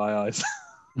game in my eyes.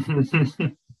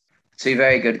 2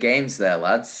 very good games there,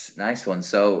 lads. Nice one.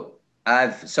 So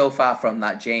so far from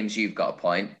that, James, you've got a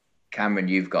point. Cameron,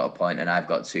 you've got a point, and I've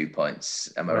got 2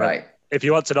 points. Am I right? If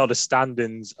you want to know the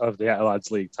standings of the Etihad's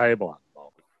League table at the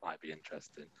moment, it might be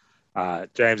interesting.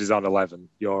 James is on 11.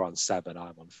 You're on 7.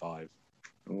 I'm on 5.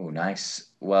 Oh, nice.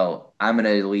 Well, I'm going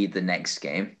to lead the next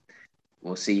game.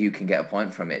 We'll see who can get a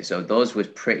point from it. So those were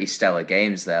pretty stellar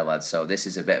games there, lads. So this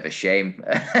is a bit of a shame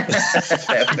that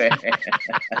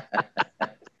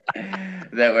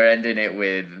we're ending it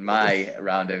with my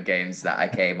round of games that I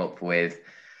came up with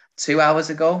 2 hours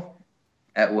ago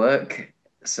at work.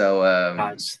 So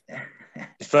Nice.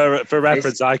 For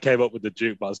reference, I came up with the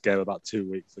jukebox game about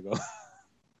 2 weeks ago.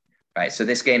 Right. So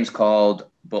this game's called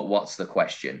But What's the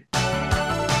Question?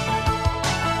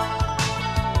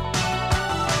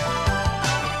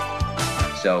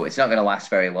 So it's not going to last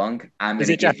very long. I'm going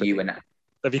to give you an...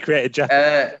 Have you created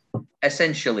Jeopardy?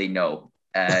 Essentially, no.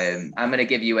 I'm going to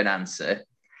give you an answer,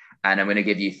 and I'm going to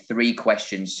give you 3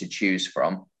 questions to choose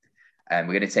from. And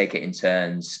we're going to take it in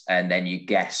turns, and then you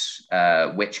guess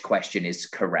which question is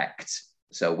correct.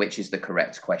 So which is the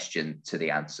correct question to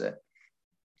the answer.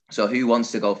 So who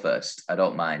wants to go first? I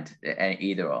don't mind.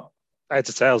 Either or. It's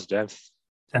a tails, James.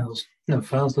 Tails. No,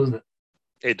 fails, doesn't it?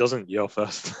 It doesn't. You're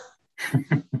first.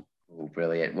 Oh,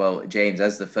 brilliant. Well, James,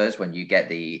 as the first one, you get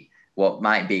what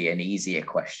might be an easier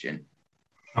question.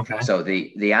 Okay. So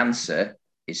the answer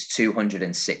is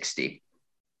 260.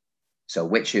 So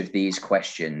which of these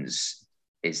questions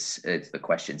is the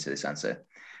question to this answer?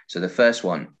 So the first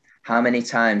one, how many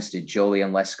times did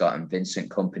Joleon Lescott and Vincent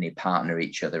Kompany partner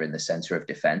each other in the centre of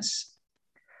defence?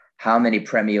 How many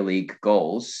Premier League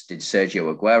goals did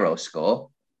Sergio Aguero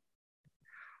score?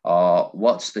 Or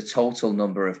what's the total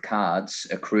number of cards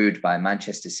accrued by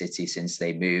Manchester City since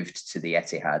they moved to the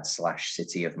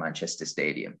Etihad/City of Manchester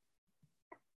Stadium?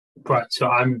 Right, so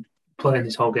I'm playing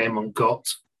this whole game on gut.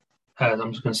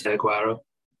 I'm just going to say Aguero.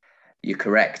 You're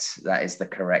correct. That is the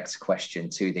correct question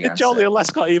to the Did answer. Johnny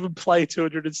Lescott even play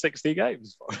 260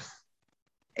 games?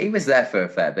 He was there for a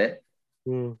fair bit,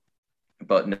 Mm.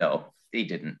 but no, he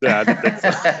didn't. Yeah, I didn't think so.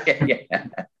 Yeah.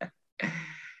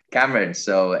 Cameron,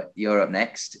 so you're up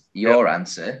next. Your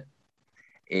answer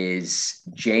is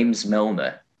James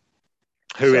Milner.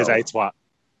 Who is a twat?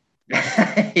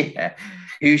 Yeah.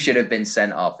 Who should have been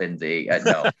sent off in the...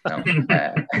 no.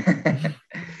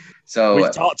 So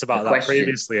We've talked about that question,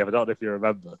 previously. I don't know if you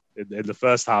remember. In the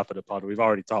first half of the pod, we've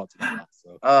already talked about that.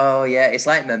 So. Oh, yeah. It's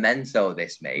like Memento,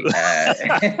 this, mate. Yeah.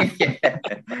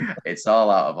 It's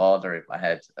all out of order in my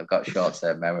head. I've got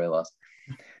short-term memory loss.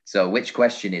 So which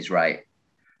question is right?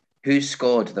 Who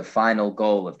scored the final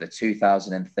goal of the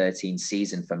 2013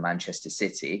 season for Manchester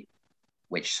City,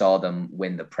 which saw them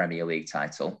win the Premier League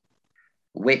title?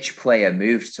 Which player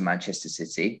moved to Manchester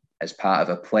City as part of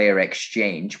a player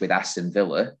exchange with Aston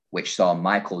Villa, which saw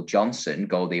Michael Johnson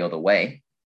go the other way?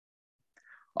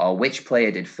 Or which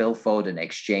player did Phil Foden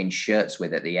exchange shirts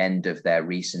with at the end of their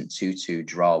recent 2-2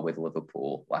 draw with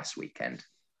Liverpool last weekend?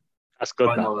 That's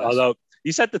good. Although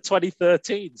you said the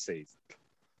 2013 season.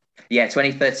 Yeah,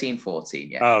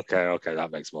 2013-14, yeah. Okay,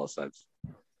 that makes more sense.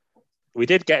 We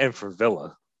did get him from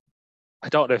Villa. I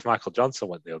don't know if Michael Johnson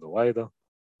went the other way, though.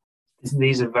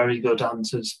 These are very good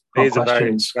answers. These are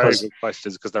very good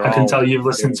questions because they're I can tell you've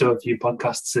listened to a few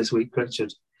podcasts this week,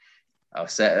 Richard. Oh,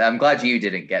 so I'm glad you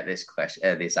didn't get this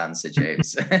question, this answer,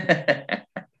 James.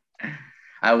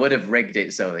 I would have rigged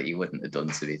it so that you wouldn't have done,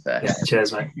 to be fair. Yeah,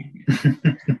 cheers, mate.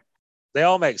 They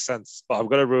all make sense, but I'm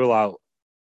going to rule out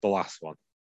the last one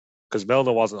because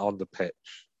Milner wasn't on the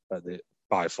pitch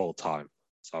by full time.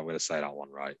 So I'm going to say that one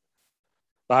right.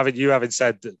 But having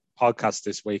said the podcast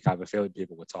this week, I have a feeling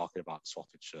people were talking about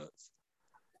swapping shirts.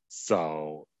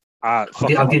 So I'll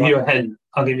give you a hint.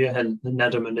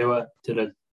 Neda Manua did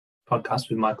a podcast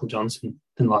with Michael Johnson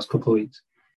in the last couple of weeks.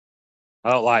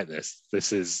 I don't like this.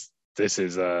 This is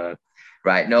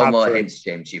right. No more hints,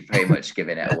 James. You've pretty much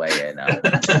given it away here now.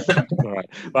 All right.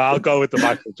 Well, I'll go with the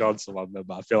Michael Johnson one then,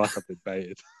 but I feel like I've been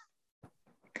baited.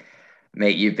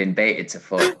 Mate, you've been baited to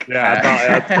fuck.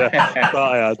 Yeah, I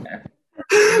thought I had.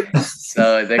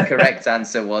 So the correct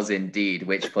answer was indeed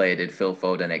which player did Phil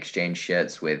Foden exchange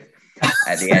shirts with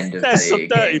at the end of There's the some game.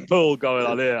 dirty pool going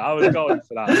on here. I was going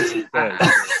for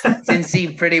that. Since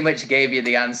he pretty much gave you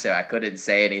the answer, I couldn't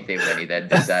say anything when he then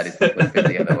decided to flip it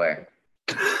the other way.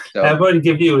 So I'm going to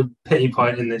give you a pity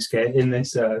point in this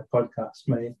podcast,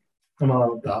 mate. I'm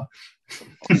allowed that.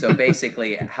 So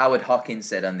basically, Howard Hawkins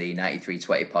said on the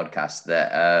 9320 podcast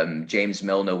that James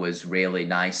Milner was really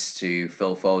nice to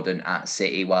Phil Foden at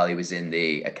City while he was in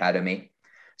the academy.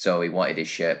 So he wanted his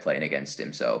shirt playing against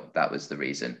him. So that was the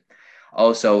reason.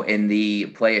 Also, in the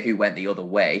player who went the other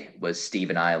way was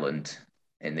Stephen Ireland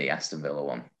in the Aston Villa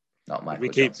one, not Michael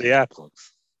Johnson. We keep the air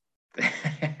plugs.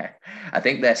 I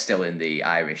think they're still in the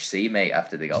Irish Sea, mate,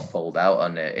 after they got pulled out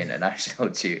on international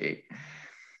duty.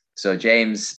 So,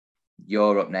 James,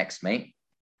 you're up next, mate.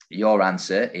 Your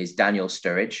answer is Daniel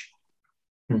Sturridge.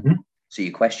 Mm-hmm. So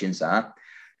your questions are,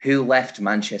 who left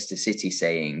Manchester City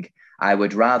saying, I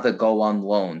would rather go on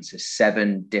loan to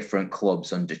 7 different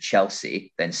clubs under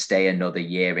Chelsea than stay another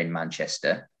year in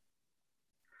Manchester?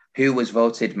 Who was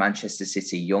voted Manchester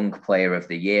City Young Player of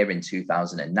the Year in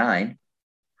 2009?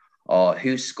 Or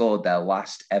who scored their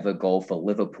last ever goal for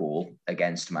Liverpool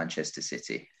against Manchester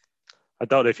City? I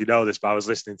don't know if you know this, but I was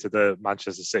listening to the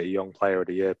Manchester City Young Player of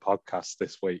the Year podcast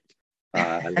this week.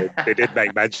 And they did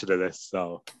make mention of this.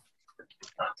 So,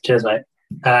 cheers, mate.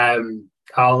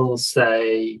 I'll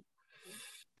say.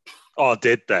 Oh,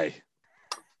 did they?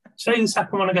 Say the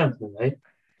second one again for me, mate.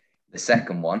 The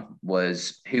second one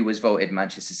was who was voted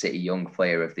Manchester City Young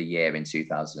Player of the Year in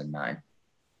 2009?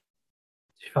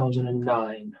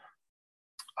 2009.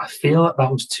 I feel like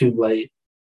that was too late,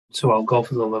 so I'll go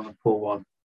for the Liverpool one.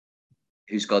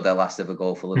 Who scored their last ever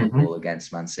goal for Liverpool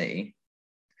against Man City?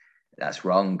 That's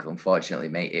wrong, unfortunately,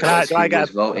 mate. It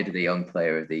was voted the Young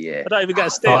Player of the Year. I don't even get a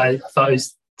steal. I thought he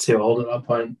was too old at that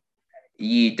point.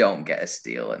 You don't get a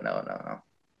steal. No.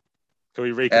 Can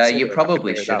we reconsider? You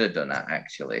probably should have done that,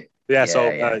 actually.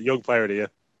 Yeah, Young Player of the Year.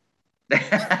 But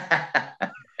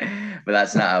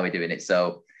that's not how we're doing it.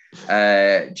 So,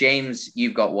 James,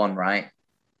 you've got one right.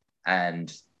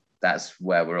 And that's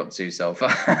where we're up to so far.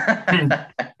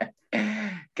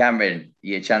 Cameron,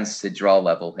 your chance to draw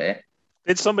level here.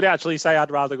 Did somebody actually say I'd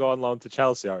rather go on loan to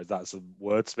Chelsea, or is that some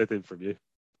wordsmithing from you?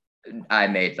 I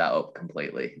made that up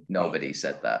completely. Nobody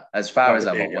said that. As far as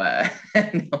I'm aware,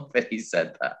 nobody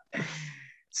said that.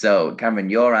 So,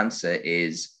 Cameron, your answer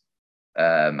is,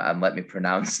 and let me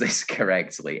pronounce this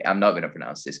correctly. I'm not going to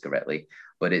pronounce this correctly.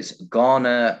 but it's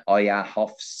Gorna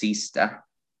Oyahovsista,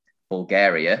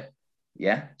 Bulgaria.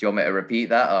 Yeah. Do you want me to repeat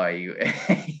that? Or are you?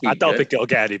 I don't think it'll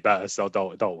get any better, so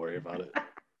don't worry about it.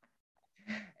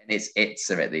 And it's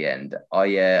Itza at the end.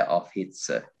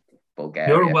 Oyahovsista, Bulgaria.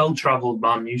 You're a well-travelled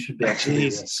man. You should be able to do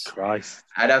Jesus this. Christ.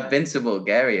 And I've been to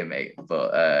Bulgaria, mate,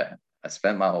 but I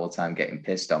spent my whole time getting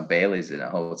pissed on Bailey's in a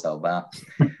hotel bar.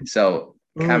 So,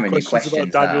 Cameron, your questions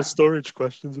about Daniel Sturridge,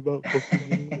 questions about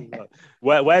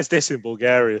where's this in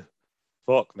Bulgaria?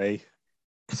 Fuck me.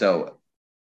 So,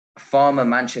 former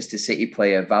Manchester City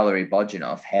player Valery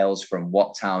Bojinov hails from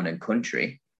what town and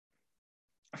country?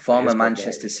 Former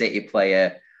Manchester City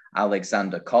player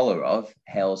Alexander Kolarov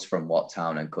hails from what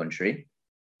town and country?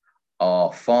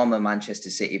 Or former Manchester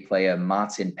City player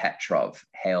Martin Petrov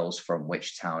hails from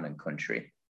which town and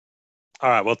country? All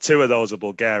right, well, 2 of those are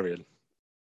Bulgarian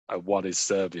and 1 is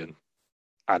Serbian.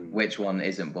 And which one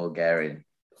isn't Bulgarian?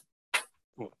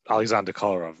 Alexander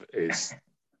Kolarov is,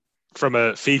 from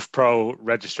a FIFA Pro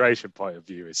registration point of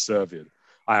view, is Serbian.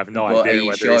 I have no idea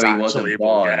whether he's actually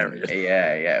Bulgarian.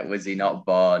 Yeah. Was he not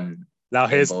born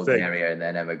in Bulgaria and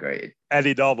then emigrated?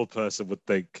 Any normal person would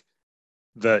think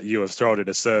that you have thrown in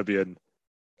a Serbian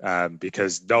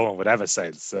because no one would ever say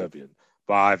it's Serbian.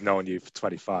 But I've known you for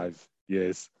 25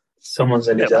 years. Someone's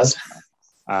in his head.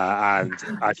 And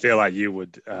I feel like you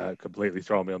would completely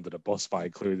throw me under the bus by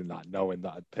including that, knowing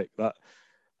that I'd pick that.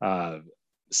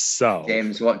 So,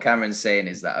 James, what Cameron's saying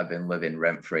is that I've been living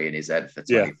rent-free in his head for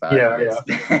 25 years.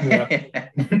 Yeah.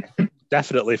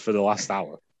 Definitely for the last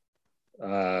hour.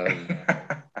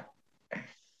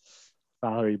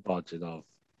 Valery Bojinov,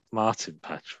 Martin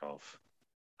Petrov,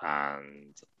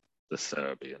 and the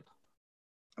Serbian.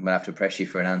 I'm going to have to press you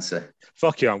for an answer.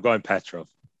 Fuck you, I'm going Petrov.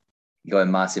 You're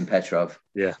going Martin Petrov?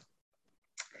 Yeah.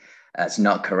 That's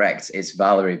not correct. It's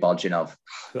Valery Bojinov.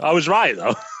 I was right,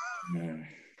 though.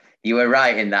 You were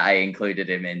right in that I included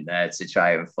him in there to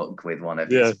try and fuck with one of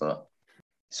his. But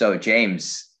so,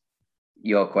 James,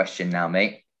 your question now,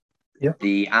 mate. Yep.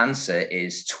 The answer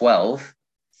is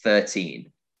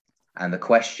 12-13. And the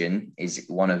question is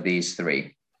one of these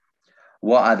 3.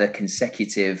 What are the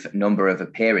consecutive number of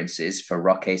appearances for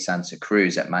Roque Santa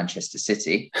Cruz at Manchester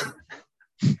City?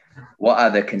 What are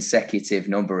the consecutive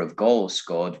number of goals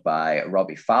scored by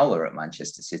Robbie Fowler at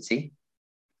Manchester City?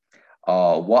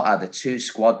 Or what are the 2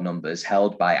 squad numbers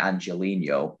held by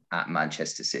Angelino at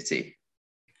Manchester City?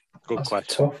 Good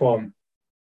question. Tough one.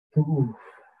 Ooh.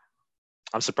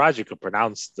 I'm surprised you could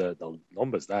pronounce the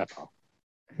numbers there, pal.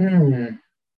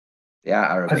 Yeah,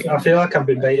 Arabic. I feel like I've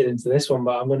been baited into this one,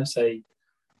 but I'm going to say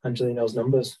Angelino's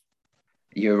numbers.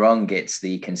 You're wrong. It's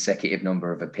the consecutive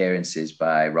number of appearances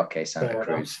by Roque Santa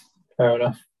Cruz. Fair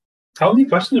enough. How many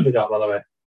questions have we got, by the way?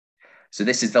 So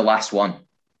this is the last one.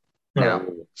 Now,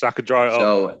 so I could draw it up.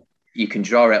 So you can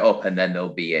draw it up and then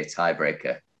there'll be a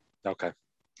tiebreaker. Okay.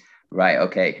 Right.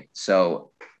 Okay.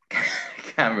 So,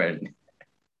 Cameron.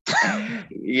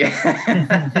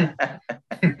 Yeah.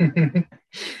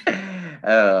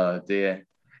 Oh, dear.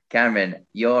 Cameron,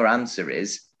 your answer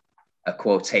is a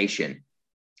quotation.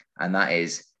 And that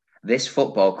is, this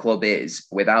football club is,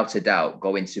 without a doubt,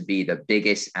 going to be the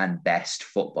biggest and best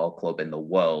football club in the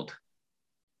world.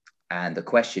 And the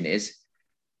question is,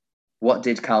 what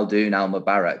did Khaldoon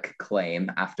Al-Mubarak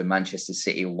claim after Manchester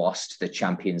City lost the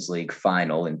Champions League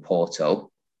final in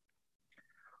Porto?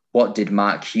 What did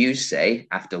Mark Hughes say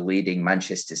after leading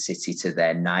Manchester City to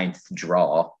their 9th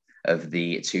draw of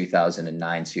the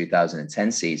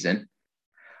 2009-2010 season?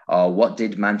 Or what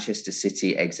did Manchester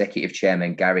City executive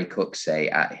chairman Gary Cook say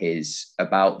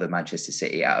about the Manchester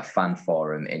City at a fan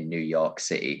forum in New York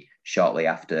City shortly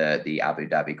after the Abu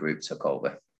Dhabi group took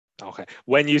over? Okay.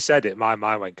 When you said it, my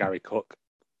mind went Gary Cook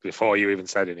before you even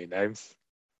said any names.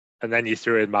 And then you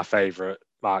threw in my favourite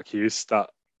Mark Hughes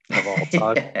stat of all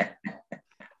time.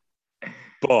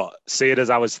 But seeing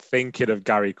as I was thinking of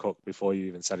Gary Cook before you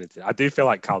even said it, I do feel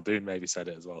like Khaldoon maybe said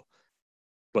it as well.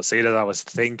 But seeing as I was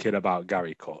thinking about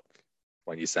Gary Cook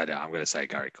when you said it, I'm going to say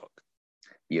Gary Cook.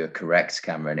 You're correct,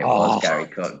 Cameron. It was Gary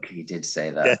Cook. He did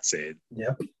say that. That's it.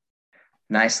 Yep.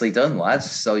 Nicely done,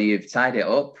 lads. So you've tied it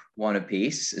up, 1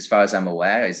 apiece, as far as I'm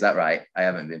aware. Is that right? I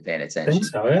haven't been paying attention. I think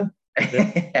so, yeah.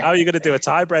 How are you going to do a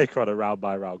tiebreaker on a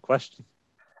round-by-round question?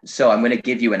 So I'm going to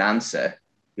give you an answer.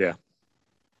 Yeah.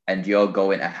 And you're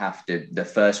going to have to, the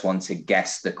first one to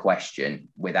guess the question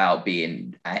without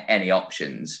being any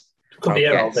options. Could be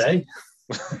here all day.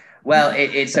 Well,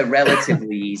 it's a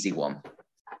relatively easy one.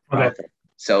 Okay.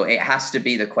 So it has to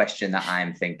be the question that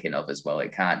I'm thinking of as well.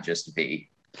 It can't just be.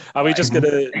 Are we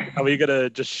gonna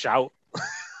just shout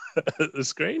at the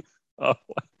screen? Oh,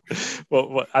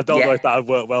 well, I don't know if that would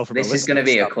work well for this is going to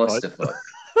be a clusterfuck.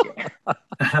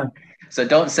 So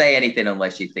don't say anything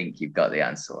unless you think you've got the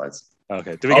answer, lads.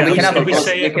 Okay. We can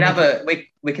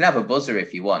have a buzzer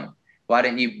if you want. Why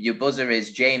don't you? Your buzzer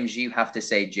is James. You have to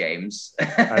say James.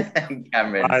 And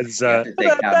Cameron. You have to say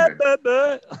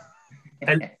Cameron.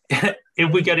 And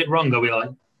if we get it wrong, are we like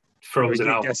frozen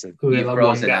out? You're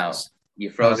frozen out.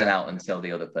 You're frozen out until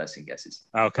the other person guesses.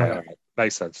 Okay. All right.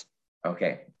 Makes sense.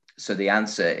 Okay. So the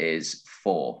answer is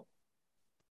 4.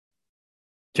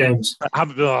 James.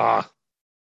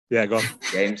 Yeah, go on.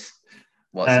 James.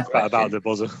 What's the question? About the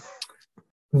buzzer?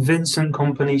 Vincent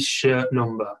Kompany's shirt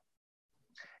number.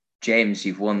 James,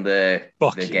 you've won the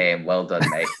game. Well done,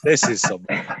 mate. This is some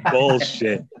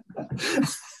bullshit.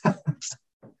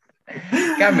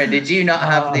 Cameron, did you not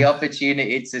have the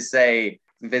opportunity to say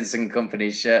Vincent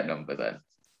Kompany's shirt number then?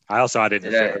 I also had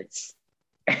interference.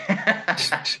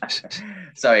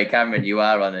 Sorry, Cameron, you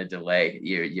are on a delay.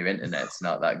 Your internet's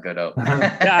not that good up.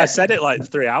 Yeah, I said it like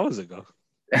 3 hours ago.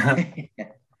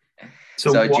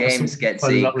 So James gets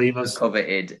the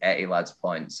coveted Etilad's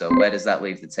point. So where does that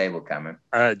leave the table, Cameron?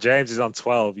 James is on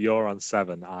 12, you're on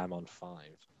 7, I'm on 5.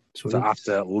 Sweet. So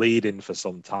after leading for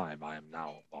some time, I am now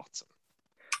on bottom.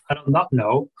 And on that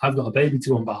note, I've got a baby to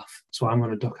unbath, so I'm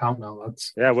going to duck out now,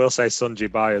 lads. Yeah, we'll say Sunji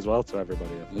bye as well to everybody.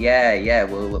 Yeah,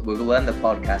 we'll end the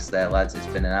podcast there, lads. It's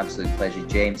been an absolute pleasure.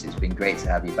 James, it's been great to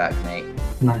have you back, mate.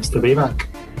 Nice to be back.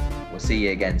 We'll see you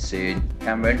again soon.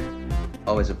 Cameron,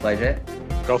 always a pleasure.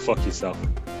 Go fuck yourself.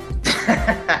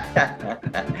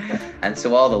 And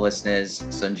to all the listeners,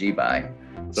 Sunji bye.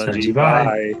 Sunji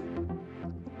bye.